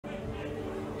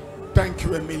Thank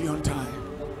you a million times.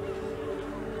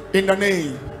 In the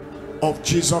name of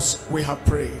Jesus, we have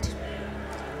prayed.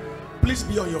 Please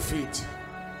be on your feet.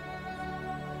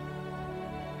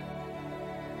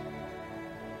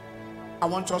 I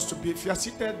want us to be, if you are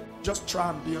seated, just try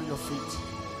and be on your feet.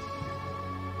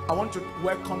 I want to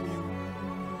welcome you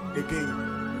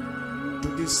again to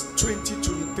this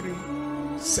 2023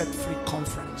 Set Free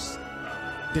Conference.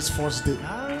 This first day.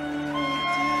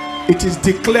 It is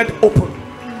declared open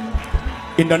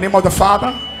in the name of the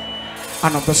Father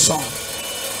and of the Son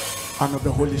and of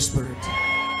the Holy Spirit.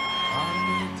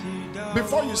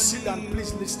 Before you sit down,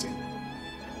 please listen.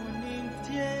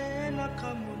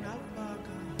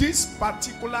 This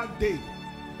particular day,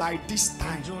 by this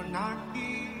time,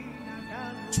 2019,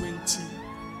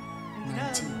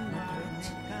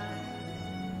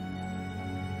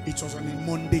 it was on a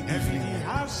Monday evening.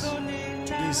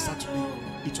 Today is Saturday.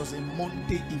 It was a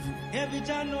Monday evening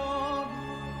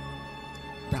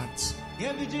that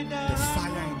the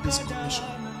fire in this commission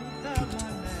kicked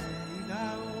off.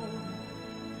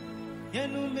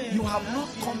 You have not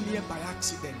come here by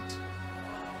accident.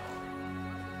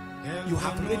 You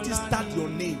have registered your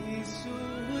name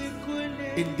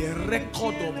in the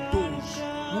record of those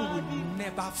who will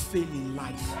never fail in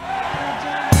life.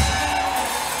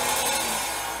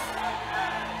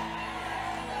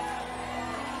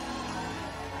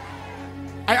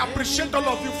 I appreciate all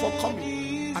of you for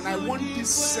coming, and I want this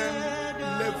same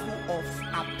level of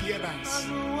appearance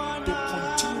to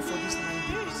continue for these 9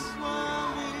 days.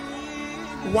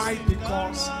 Why?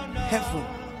 Because heaven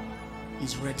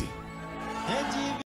is ready.